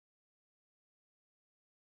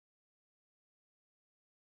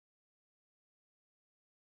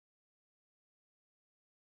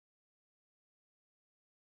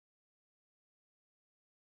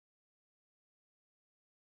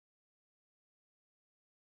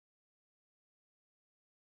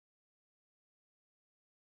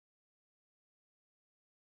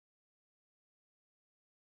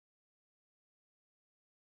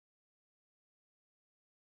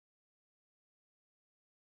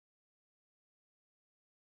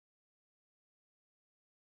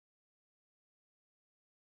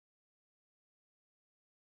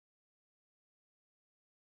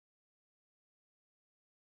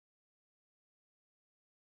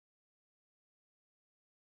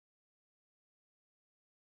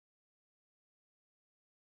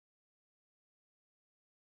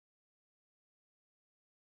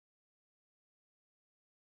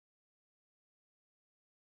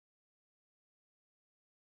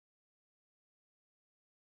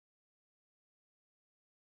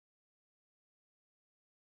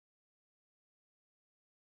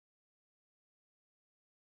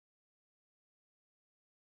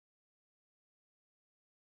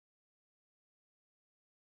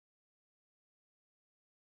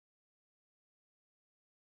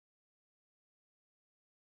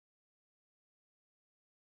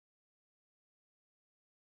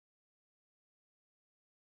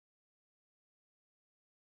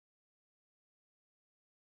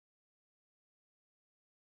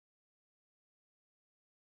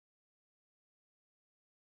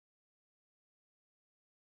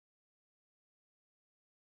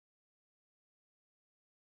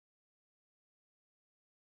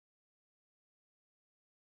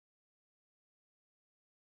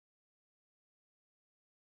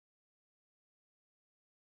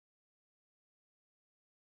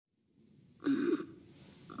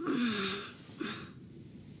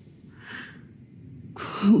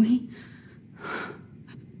Chloe?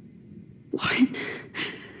 What?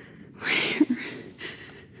 Where?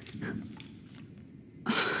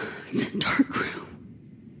 It's a dark room.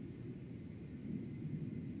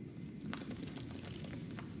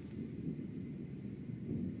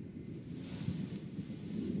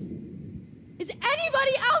 Is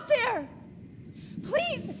anybody out there?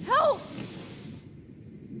 Please help!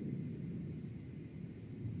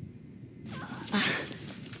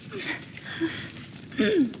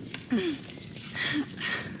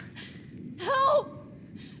 Help!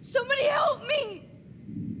 Somebody help me!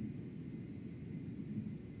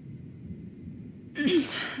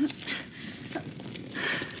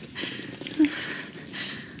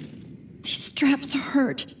 These straps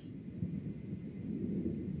hurt.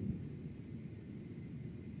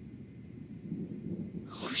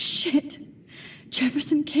 Oh shit!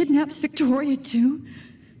 Jefferson kidnaps Victoria too?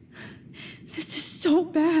 This is so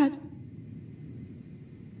bad.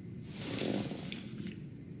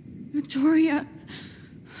 Victoria,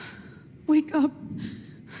 wake up.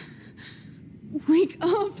 Wake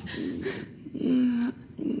up.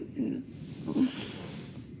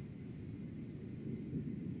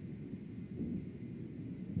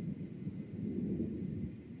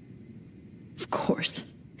 Of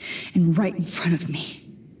course, and right in front of me.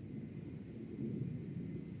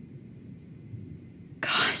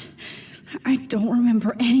 God, I don't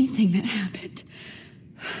remember anything that happened.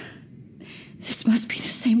 This must be the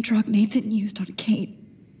same drug Nathan used on Kate.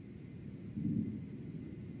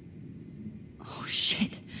 Oh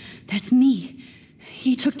shit, that's me.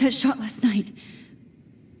 He took that shot last night.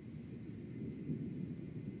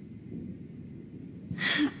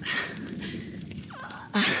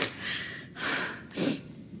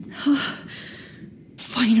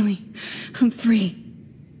 Finally, I'm free.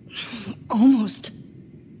 Almost.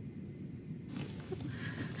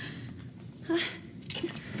 I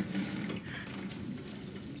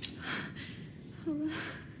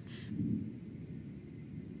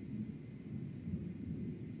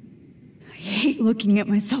hate looking at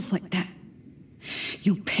myself like that.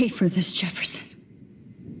 You'll pay for this, Jefferson.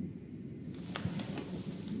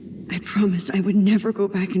 I promised I would never go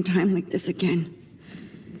back in time like this again.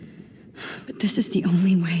 But this is the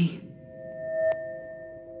only way.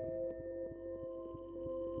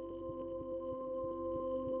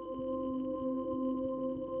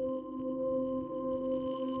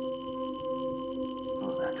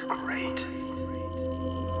 Oh, that's great.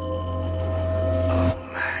 Oh,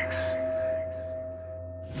 Max.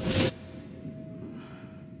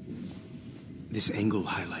 This angle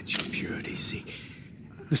highlights your purity, see?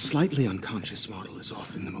 The slightly unconscious model is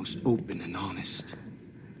often the most open and honest.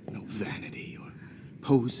 No vanity or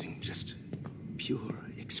posing, just pure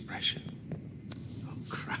expression. Oh,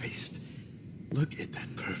 Christ. Look at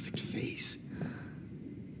that perfect face.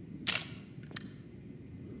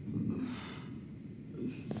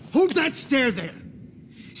 Hold that stare there!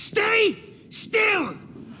 Stay still!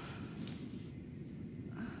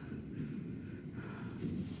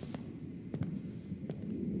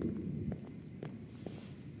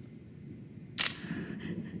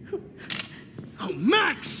 Oh,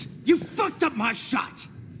 Max! You fucked up my shot!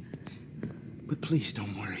 But please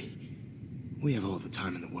don't worry. We have all the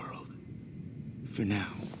time in the world. For now,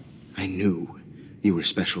 I knew you were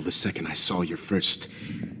special the second I saw your first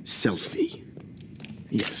selfie.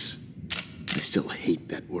 Yes, I still hate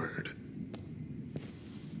that word.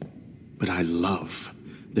 But I love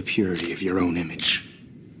the purity of your own image.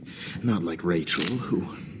 Not like Rachel,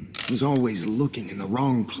 who was always looking in the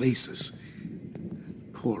wrong places.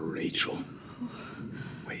 Poor Rachel.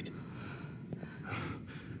 Wait.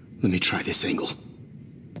 Let me try this angle.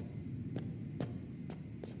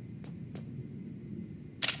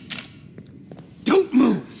 Don't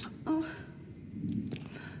move! Oh.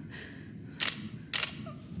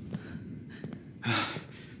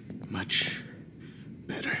 Much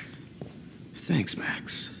better. Thanks,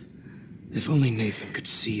 Max. If only Nathan could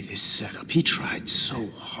see this setup. He tried so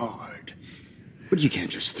hard. But you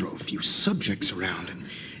can't just throw a few subjects around and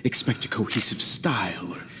expect a cohesive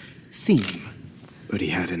style or theme. But he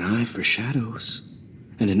had an eye for shadows,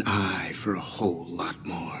 and an eye for a whole lot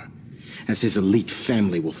more, as his elite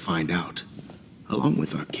family will find out, along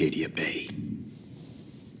with Arcadia Bay.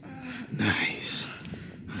 Nice.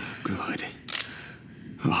 Good.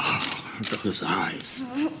 Oh, those eyes.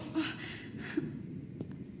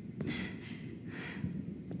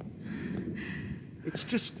 It's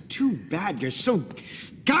just too bad you're so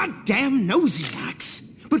goddamn nosy, Max.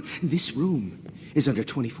 But this room is under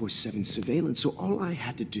 24/7 surveillance, so all I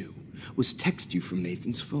had to do was text you from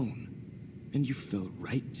Nathan's phone. and you fell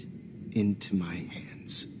right into my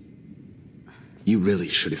hands. You really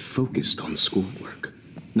should have focused on schoolwork,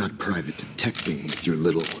 not private detecting with your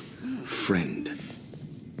little friend.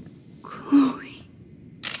 Chloe.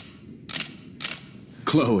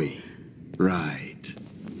 Chloe, right.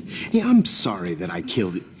 Yeah, I'm sorry that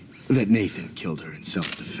Nathan killed her in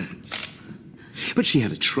self-defense. But she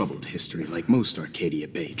had a troubled history like most Arcadia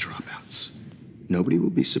Bay dropouts. Nobody will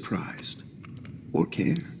be surprised or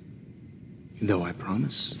care. Though I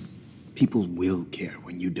promise, people will care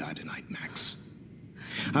when you die tonight, Max.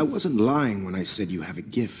 I wasn't lying when I said you have a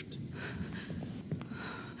gift.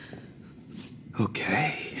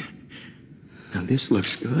 Okay. Now this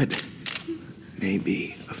looks good.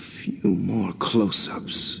 Maybe a few more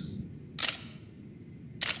close-ups.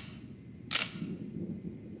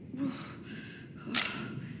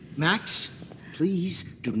 Max, please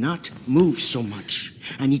do not move so much.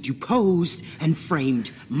 I need you posed and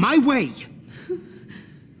framed my way.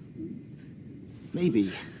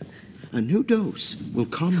 Maybe a new dose will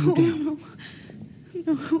calm you down.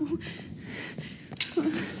 No.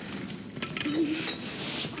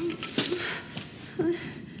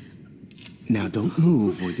 Now don't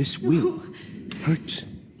move or this will hurt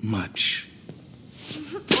much.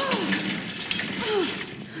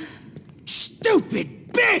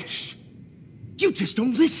 Stupid bitch! You just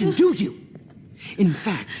don't listen, do you? In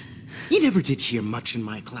fact, you never did hear much in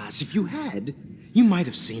my class. If you had, you might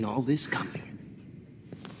have seen all this coming.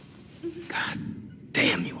 God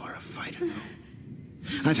damn, you are a fighter, though.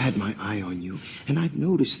 I've had my eye on you, and I've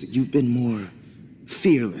noticed that you've been more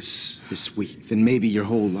fearless this week than maybe your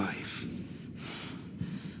whole life.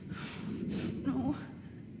 No.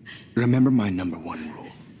 Remember my #1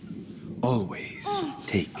 rule. Always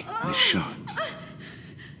take the shot.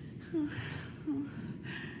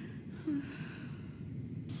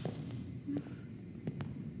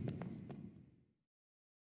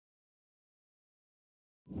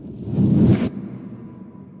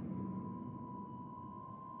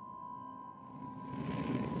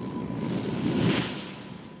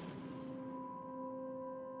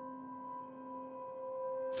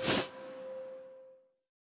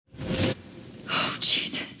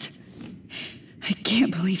 Jesus. I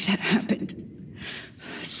can't believe that happened.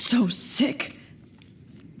 So sick.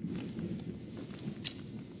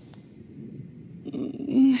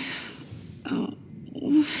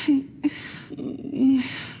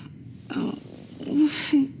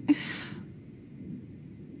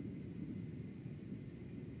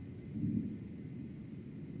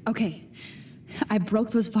 Okay. I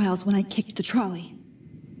broke those vials when I kicked the trolley.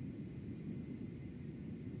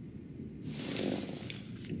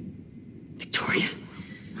 Victoria.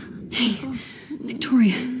 Hey,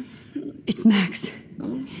 Victoria. It's Max.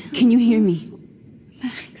 Can you hear me?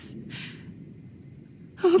 Max.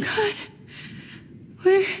 Oh God.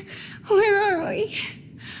 Where are we?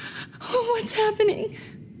 Oh, what's happening?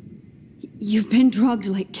 You've been drugged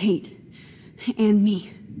like Kate. And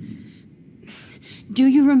me. Do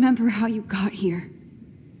you remember how you got here?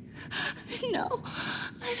 No,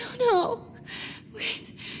 I don't know.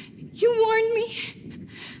 Wait, you warned me.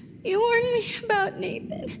 You warned me about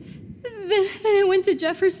Nathan. Then I went to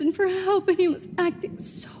Jefferson for help and he was acting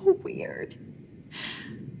so weird.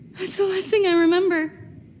 That's the last thing I remember.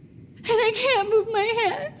 And I can't move my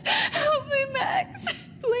hands. Help me, Max.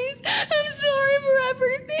 Please, I'm sorry for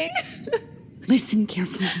everything. Listen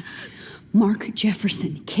carefully. Mark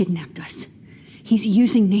Jefferson kidnapped us. He's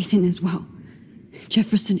using Nathan as well.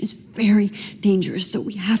 Jefferson is very dangerous, so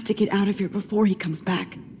we have to get out of here before he comes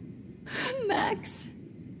back. Max,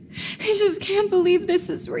 I just can't believe this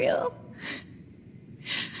is real.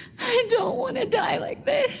 I don't want to die like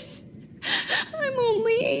this. I'm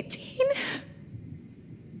only 18.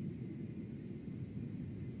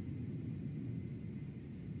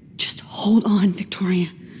 Just hold on, Victoria.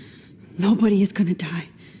 Nobody is gonna die.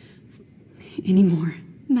 Anymore.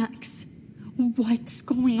 Max, what's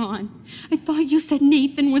going on? I thought you said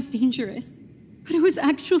Nathan was dangerous, but it was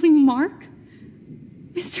actually Mark?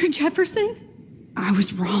 Mr. Jefferson? I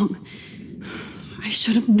was wrong. I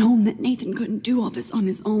should have known that Nathan couldn't do all this on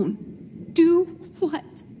his own. Do what?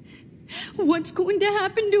 What's going to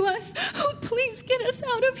happen to us? Oh, please get us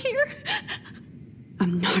out of here.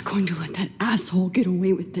 I'm not going to let that asshole get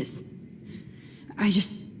away with this. I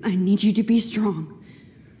need you to be strong.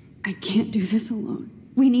 I can't do this alone.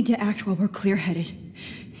 We need to act while we're clear-headed.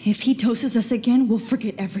 If he doses us again, we'll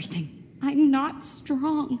forget everything. I'm not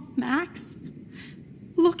strong, Max.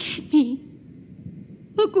 Look at me.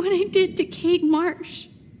 Look what I did to Kate Marsh.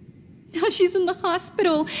 Now she's in the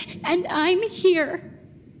hospital, and I'm here.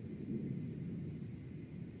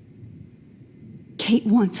 Kate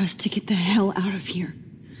wants us to get the hell out of here.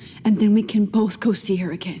 And then we can both go see her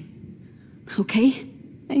again. Okay?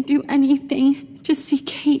 I'd do anything to see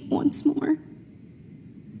Kate once more.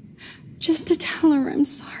 Just to tell her I'm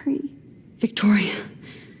sorry. Victoria,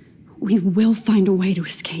 we will find a way to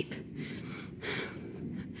escape.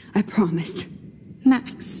 I promise.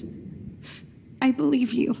 Max, I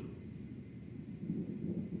believe you.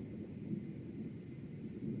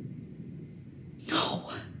 No.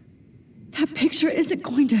 That picture isn't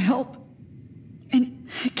going to help. And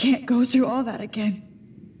I can't go through all that again.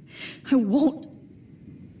 I won't.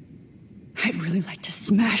 I'd really like to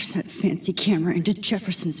smash that fancy camera into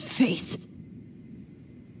Jefferson's face.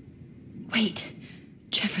 Wait,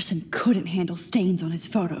 Jefferson couldn't handle stains on his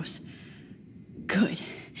photos. Good.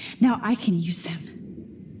 Now I can use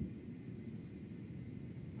them.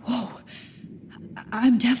 Whoa.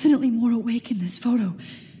 I'm definitely more awake in this photo.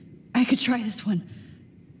 I could try this one.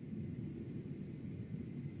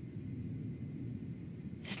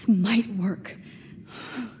 This might work.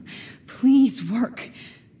 Please work.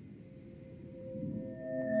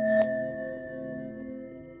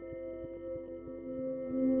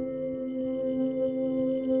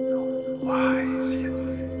 Wise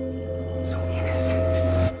yet so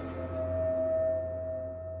innocent.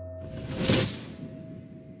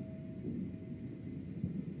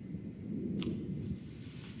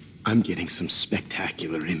 I'm getting some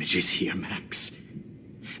spectacular images here, Max.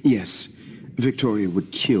 Yes, Victoria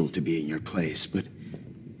would kill to be in your place, but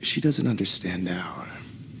she doesn't understand our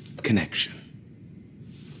connection.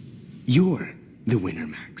 You're the winner,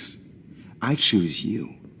 Max. I choose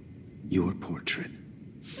you. Your portrait.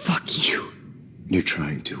 Fuck you. You're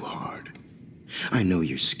trying too hard. I know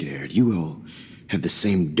you're scared. You all have the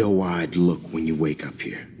same doe-eyed look when you wake up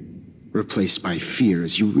here, replaced by fear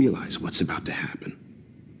as you realize what's about to happen.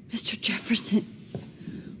 Mr. Jefferson,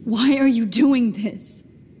 why are you doing this?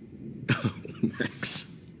 Oh,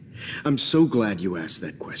 Max, I'm so glad you asked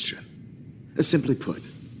that question. Simply put,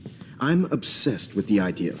 I'm obsessed with the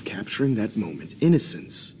idea of capturing that moment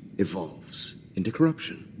innocence evolves into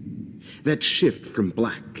corruption. That shift from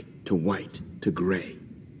black to white to gray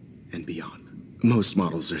and beyond. Most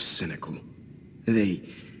models are cynical. They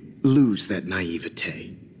lose that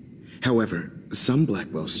naivete. However, some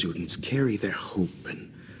Blackwell students carry their hope and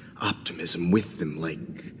optimism with them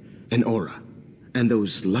like an aura. And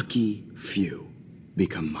those lucky few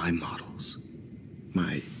become my models.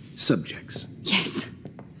 My subjects. Yes.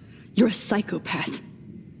 You're a psychopath.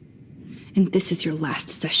 And this is your last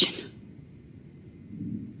session.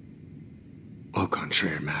 Au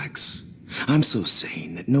contraire, Max. I'm so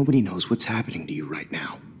sane that nobody knows what's happening to you right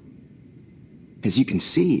now. As you can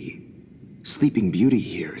see, Sleeping Beauty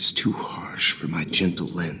here is too harsh for my gentle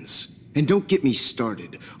lens. And don't get me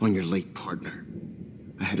started on your late partner.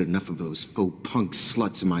 I had enough of those faux punk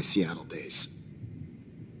sluts in my Seattle days.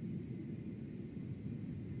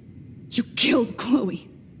 You killed Chloe.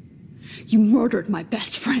 You murdered my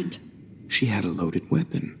best friend. She had a loaded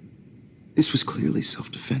weapon. This was clearly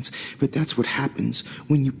self-defense, but that's what happens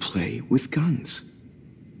when you play with guns.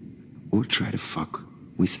 Or try to fuck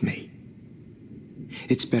with me.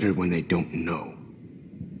 It's better when they don't know.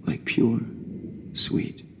 Like pure,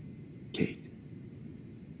 sweet Kate.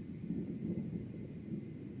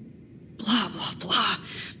 Blah, blah, blah.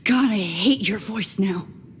 God, I hate your voice now.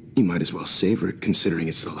 You might as well savor it, considering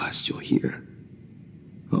it's the last you'll hear.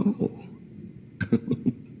 Oh.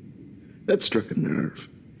 That struck a nerve.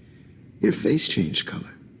 Your face changed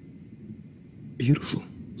color. Beautiful.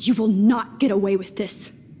 You will not get away with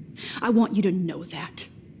this. I want you to know that.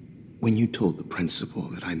 When you told the principal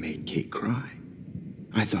that I made Kate cry,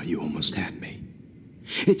 I thought you almost had me.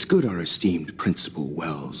 It's good our esteemed Principal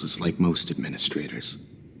Wells is like most administrators.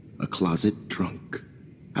 A closet drunk.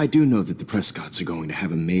 I do know that the Prescotts are going to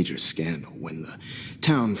have a major scandal when the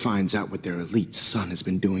town finds out what their elite son has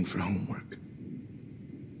been doing for homework.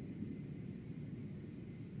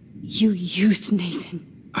 You used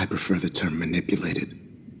Nathan. I prefer the term manipulated.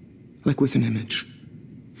 Like with an image.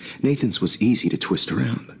 Nathan's was easy to twist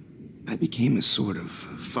around. I became a sort of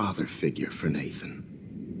father figure for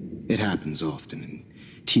Nathan. It happens often in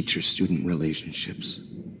teacher-student relationships.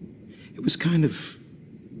 It was kind of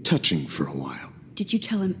touching for a while. Did you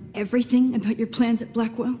tell him everything about your plans at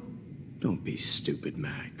Blackwell? Don't be stupid,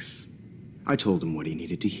 Max. I told him what he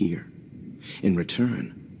needed to hear. In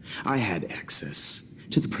return, I had access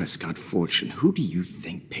to the Prescott fortune. Who do you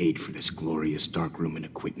think paid for this glorious darkroom and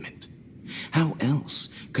equipment? How else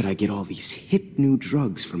could I get all these hip new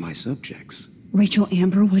drugs for my subjects? Rachel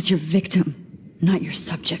Amber was your victim, not your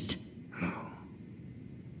subject. Oh.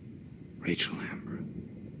 Rachel Amber.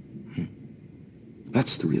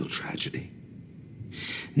 That's the real tragedy.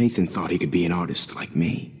 Nathan thought he could be an artist like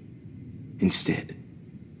me. Instead,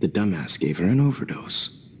 the dumbass gave her an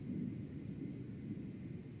overdose.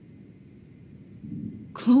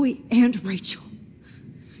 Chloe and Rachel.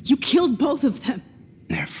 You killed both of them.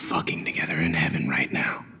 They're fucking together in heaven right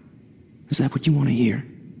now. Is that what you want to hear?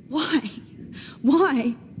 Why?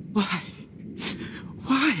 Why? Why?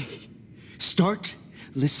 Why? Start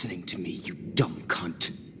listening to me, you dumb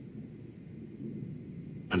cunt.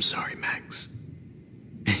 I'm sorry, Max.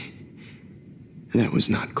 That was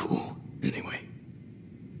not cool, anyway.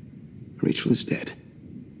 Rachel is dead.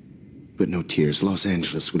 But no tears. Los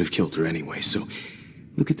Angeles would have killed her anyway, so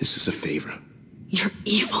look at this as a favor. You're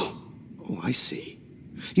evil. Oh, I see.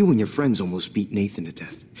 You and your friends almost beat Nathan to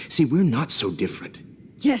death. See, we're not so different.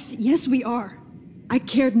 Yes, we are. I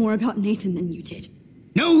cared more about Nathan than you did.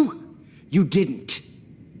 No, you didn't.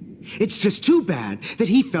 It's just too bad that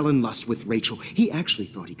he fell in lust with Rachel. He actually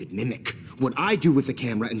thought he could mimic what I do with the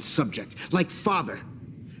camera and subject, like father,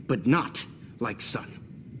 but not like son.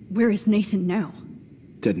 Where is Nathan now?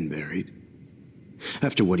 Dead and buried.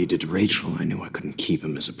 After what he did to Rachel, I knew I couldn't keep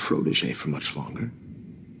him as a protege for much longer.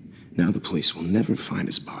 Now the police will never find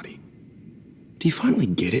his body. Do you finally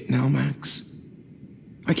get it now, Max?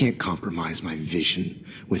 I can't compromise my vision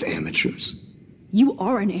with amateurs. You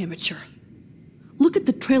are an amateur. Look at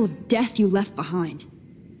the trail of death you left behind.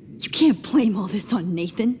 You can't blame all this on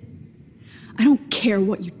Nathan. I don't care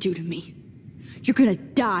what you do to me. You're gonna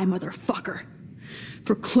die, motherfucker.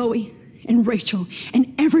 For Chloe and Rachel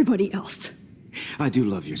and everybody else. I do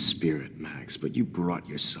love your spirit, Max, but you brought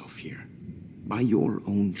yourself here. By your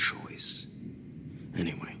own choice.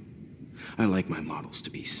 Anyway, I like my models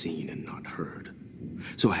to be seen and not heard.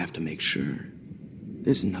 So I have to make sure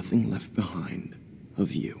there's nothing left behind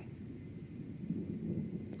of you.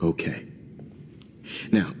 Okay.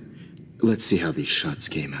 Now, let's see how these shots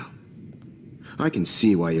came out. I can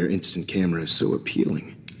see why your instant camera is so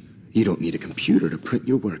appealing. You don't need a computer to print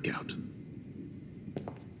your work out.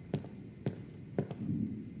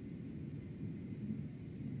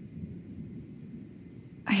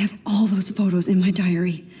 I have all those photos in my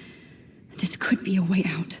diary. This could be a way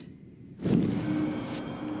out.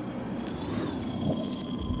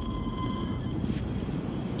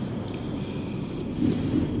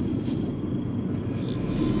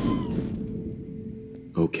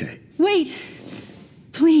 Okay. Wait!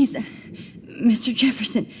 Please, Mr.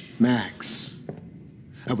 Jefferson. Max,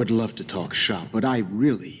 I would love to talk shop, but I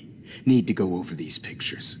really need to go over these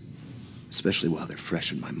pictures. Especially while they're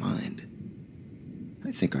fresh in my mind.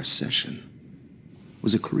 I think our session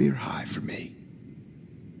was a career high for me.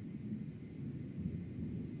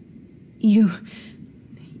 You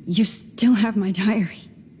still have my diary.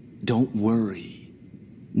 Don't worry.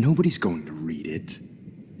 Nobody's going to read it.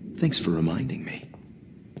 Thanks for reminding me.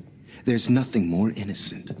 There's nothing more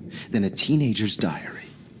innocent than a teenager's diary.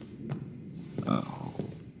 Oh,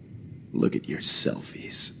 look at your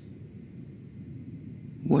selfies.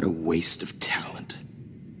 What a waste of talent.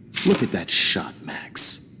 Look at that shot,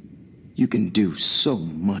 Max. You can do so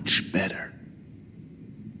much better.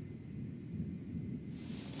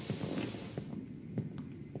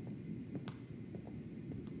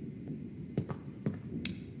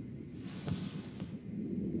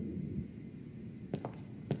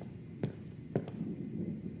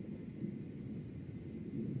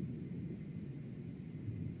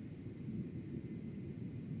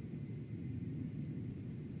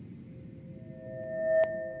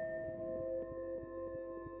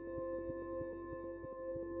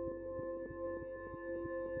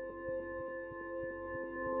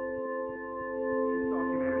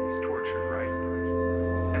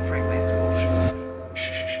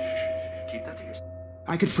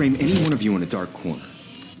 I could frame any one of you in a dark corner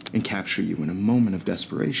and capture you in a moment of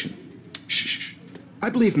desperation. Shh. I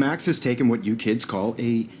believe Max has taken what you kids call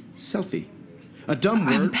a selfie. A dumb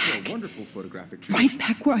word for a wonderful photographic tradition. Right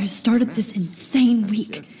back where I started this insane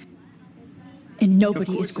week. And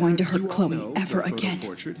nobody is going to hurt Chloe ever again. The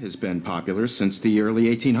portrait has been popular since the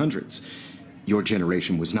early 1800s. Your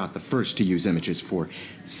generation was not the first to use images for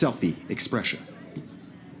selfie expression.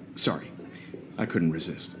 Sorry, I couldn't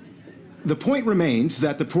resist. The point remains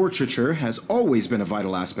that the portraiture has always been a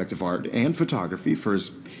vital aspect of art and photography for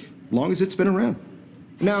as long as it's been around.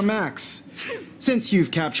 Now, Max, since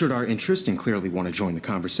you've captured our interest and clearly want to join the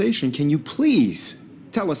conversation, can you please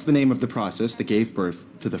tell us the name of the process that gave birth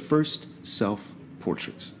to the first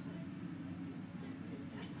self-portraits?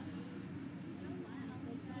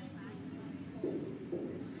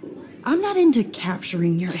 I'm not into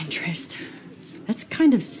capturing your interest. That's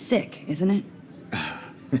kind of sick, isn't it?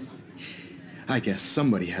 I guess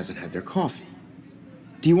somebody hasn't had their coffee.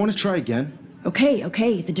 Do you want to try again?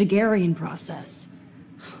 Okay, the Daguerrean process.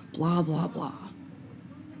 Blah, blah, blah.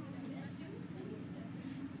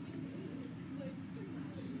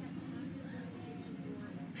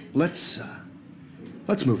 Let's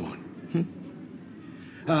move on.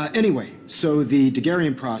 Anyway, so the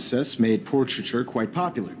Daguerrean process made portraiture quite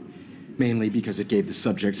popular, mainly because it gave the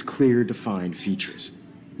subjects clear, defined features.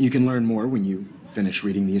 You can learn more when you finish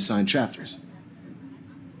reading the assigned chapters.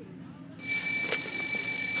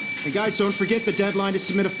 And guys, don't forget the deadline to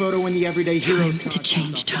submit a photo in the Everyday Heroes Time to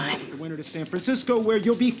change time. The winter to San Francisco, where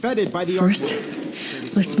you'll be feted by the First,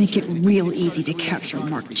 let's make it real easy to capture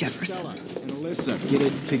Mark Jefferson. And Alyssa, get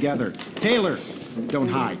it together. Taylor, don't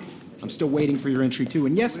hide. I'm still waiting for your entry too.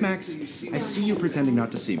 And yes, Max, I see you pretending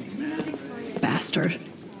not to see me. Bastard.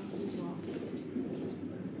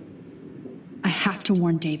 I have to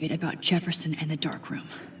warn David about Jefferson and the dark room.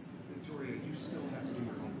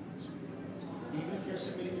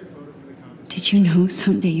 Did you know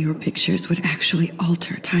someday your pictures would actually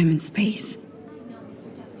alter time and space?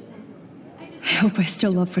 I hope I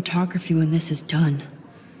still love photography when this is done.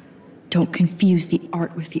 Don't confuse the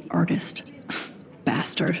art with the artist.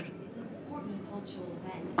 Bastard.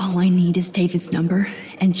 All I need is David's number,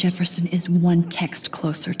 and Jefferson is one text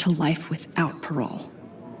closer to life without parole.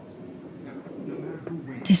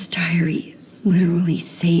 This diary literally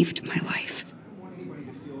saved my life.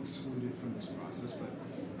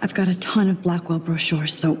 I've got a ton of Blackwell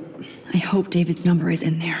brochures, so I hope David's number is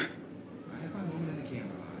in there.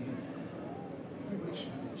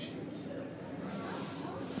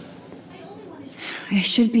 I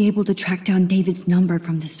should be able to track down David's number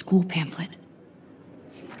from the school pamphlet.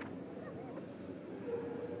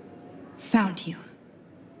 Found you.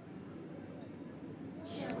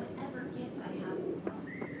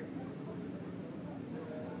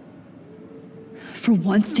 For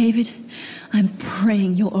once, David, I'm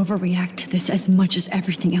praying you'll overreact to this as much as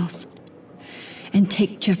everything else. And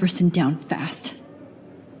take Jefferson down fast.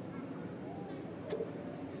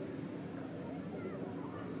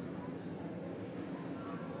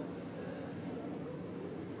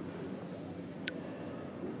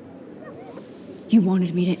 You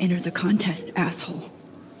wanted me to enter the contest, asshole.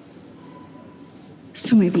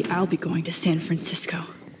 So maybe I'll be going to San Francisco.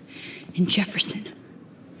 And Jefferson,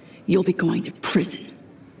 you'll be going to prison.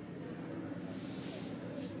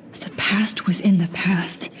 The past within the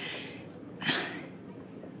past.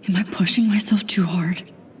 Am I pushing myself too hard?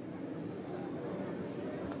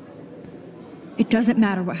 It doesn't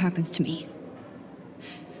matter what happens to me.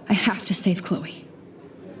 I have to save Chloe.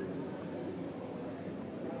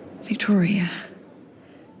 Victoria,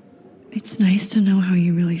 it's nice to know how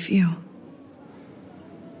you really feel.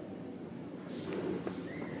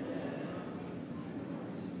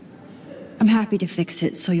 I'm happy to fix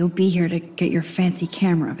it, so you'll be here to get your fancy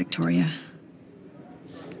camera, Victoria.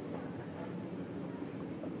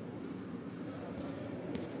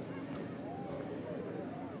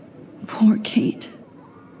 Poor Kate.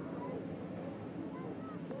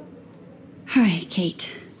 Hi,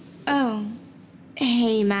 Kate. Oh,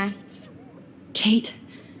 hey, Max. Kate,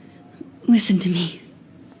 listen to me.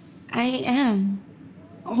 I am.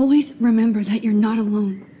 Always remember that you're not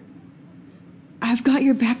alone. I've got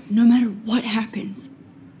your back no matter what happens.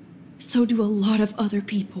 So do a lot of other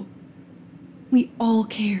people. We all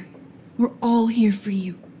care. We're all here for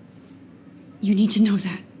you. You need to know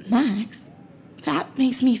that. Max, that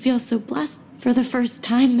makes me feel so blessed for the first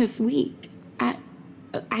time this week.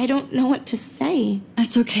 I don't know what to say.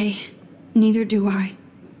 That's okay. Neither do I.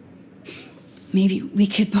 Maybe we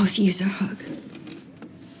could both use a hug.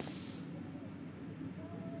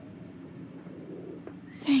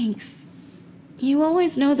 Thanks. You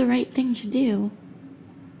always know the right thing to do.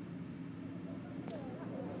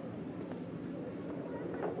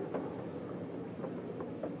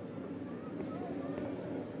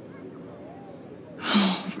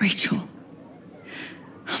 Oh, Rachel.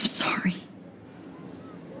 I'm sorry.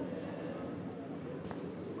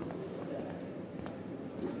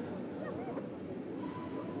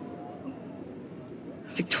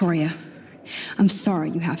 Victoria, I'm sorry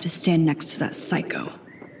you have to stand next to that psycho.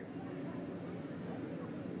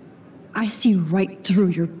 I see right through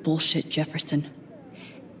your bullshit, Jefferson.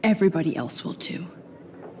 Everybody else will too.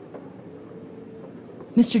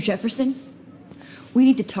 Mr. Jefferson, we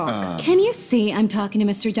need to talk. Can you see I'm talking to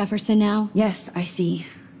Mr. Jefferson now? Yes, I see.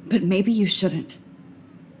 But maybe you shouldn't.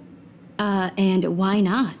 And why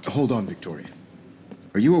not? Hold on, Victoria.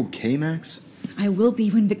 Are you okay, Max? I will be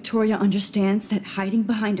when Victoria understands that hiding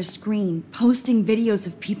behind a screen, posting videos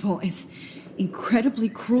of people is incredibly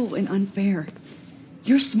cruel and unfair.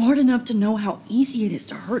 You're smart enough to know how easy it is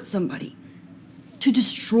to hurt somebody. to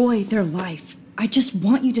destroy their life. I just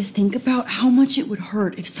want you to think about how much it would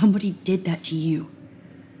hurt if somebody did that to you.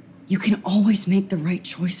 You can always make the right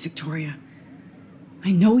choice, Victoria.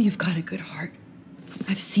 I know you've got a good heart.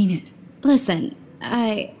 I've seen it. Listen,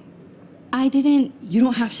 I didn't... You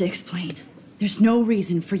don't have to explain. There's no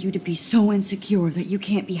reason for you to be so insecure that you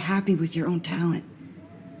can't be happy with your own talent.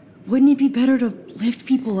 Wouldn't it be better to lift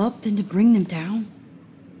people up than to bring them down?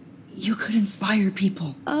 You could inspire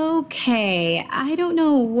people. Okay, I don't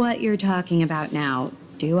know what you're talking about now,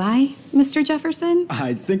 do I, Mr. Jefferson?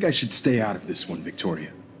 I think I should stay out of this one,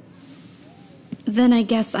 Victoria. Then I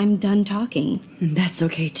guess I'm done talking. And that's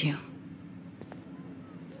okay too.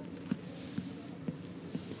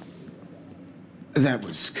 That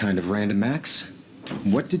was kind of random, Max.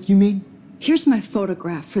 What did you mean? Here's my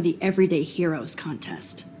photograph for the Everyday Heroes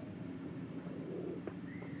contest.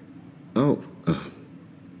 Oh,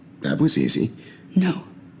 that was easy. No.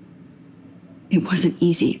 It wasn't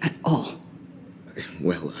easy at all.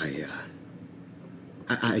 Well,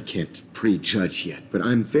 I can't prejudge yet, but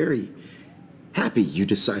I'm very happy you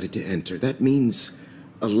decided to enter. That means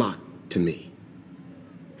a lot to me.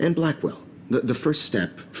 And Blackwell. The first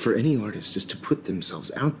step for any artist is to put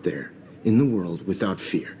themselves out there in the world without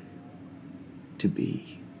fear. To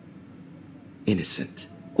be innocent.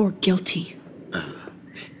 Or guilty.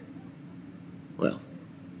 Well,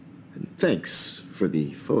 thanks for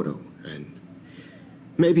the photo, and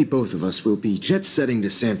maybe both of us will be jet-setting to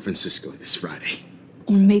San Francisco this Friday.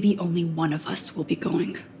 Or maybe only one of us will be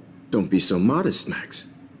going. Don't be so modest,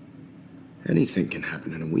 Max. Anything can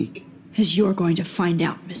happen in a week. As you're going to find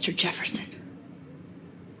out, Mr. Jefferson.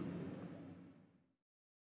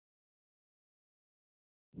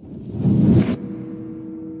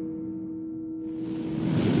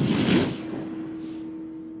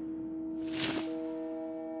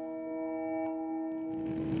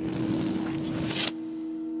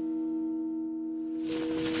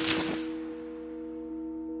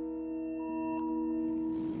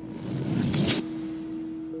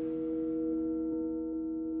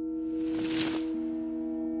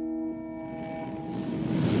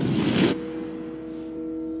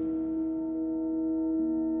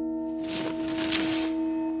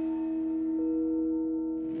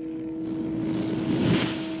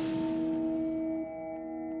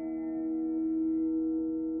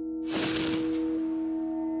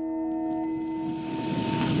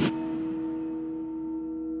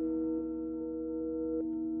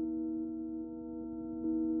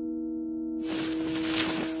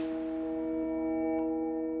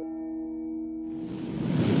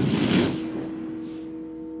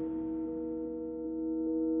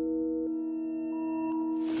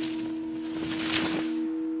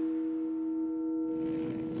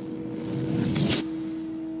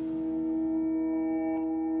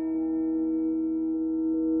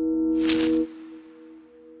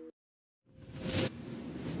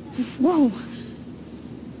 Whoa!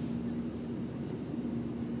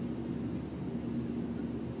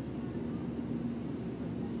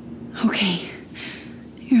 Okay.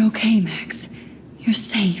 You're okay, Max. You're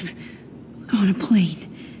safe. On a plane.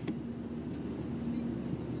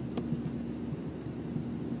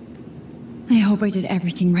 I hope I did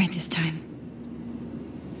everything right this time.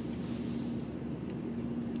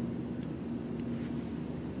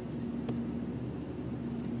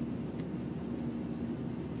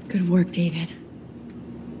 Good work, David.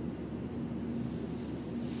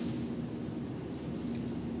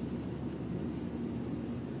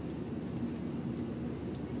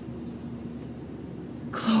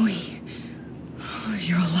 Chloe. Oh,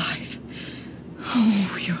 you're alive.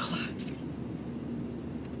 Oh, you're alive.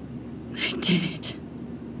 I did it.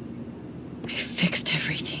 I fixed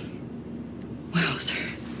everything. Wowzer.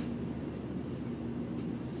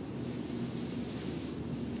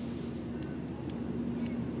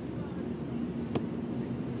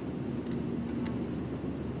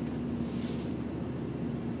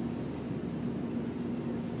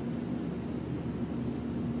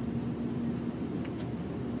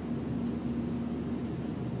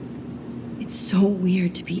 It's so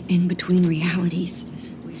weird to be in between realities.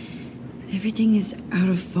 Everything is out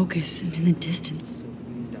of focus and in the distance.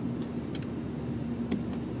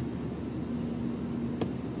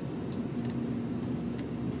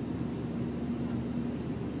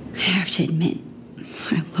 I have to admit,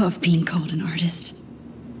 I love being called an artist.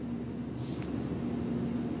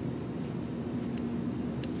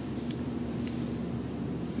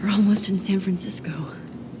 We're almost in San Francisco.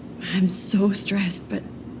 I'm so stressed, but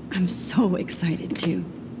I'm so excited too.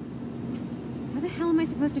 How the hell am I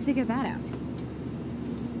supposed to figure that out?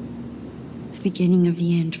 The beginning of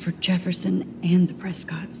the end for Jefferson and the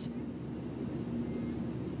Prescotts.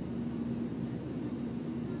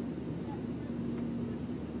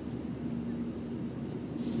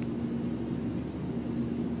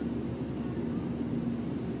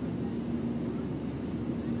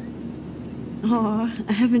 Aw,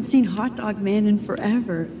 I haven't seen Hot Dog Man in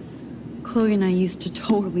forever. Chloe and I used to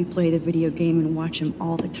totally play the video game and watch him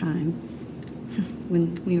all the time.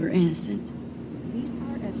 When we were innocent. These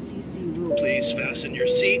are FCC rules. Please fasten your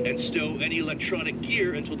seat and stow any electronic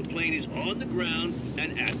gear until the plane is on the ground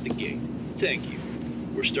and at the gate. Thank you.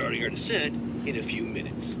 We're starting our descent in a few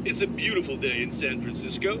minutes. It's a beautiful day in San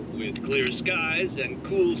Francisco with clear skies and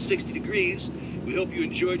cool 60 degrees. We hope you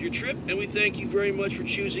enjoyed your trip, and we thank you very much for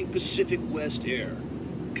choosing Pacific West Air.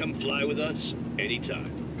 Come fly with us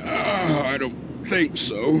anytime. I don't think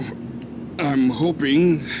so. I'm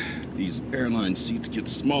hoping these airline seats get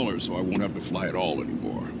smaller so I won't have to fly at all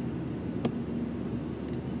anymore.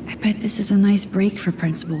 I bet this is a nice break for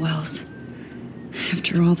Principal Wells.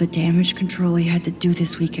 After all the damage control he had to do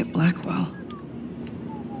this week at Blackwell.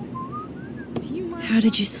 How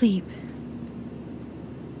did you sleep?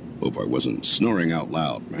 Hope I wasn't snoring out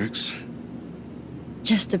loud, Max.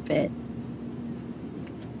 Just a bit.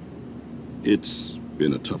 It's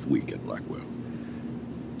been a tough week at Blackwell.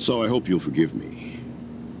 So I hope you'll forgive me.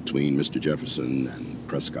 Between Mr. Jefferson and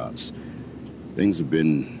Prescott's, things have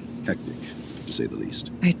been hectic, to say the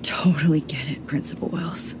least. I totally get it, Principal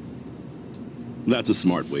Wells. That's a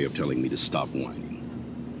smart way of telling me to stop whining.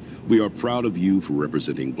 We are proud of you for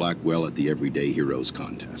representing Blackwell at the Everyday Heroes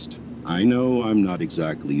contest. I know I'm not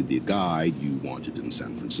exactly the guide you wanted in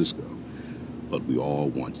San Francisco, but we all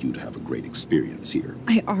want you to have a great experience here.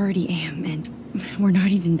 I already am, and we're not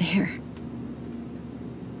even there.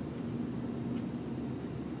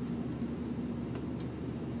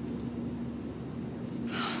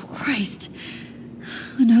 Oh, Christ.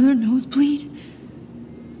 Another nosebleed?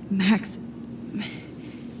 Max,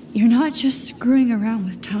 you're not just screwing around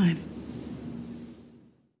with time.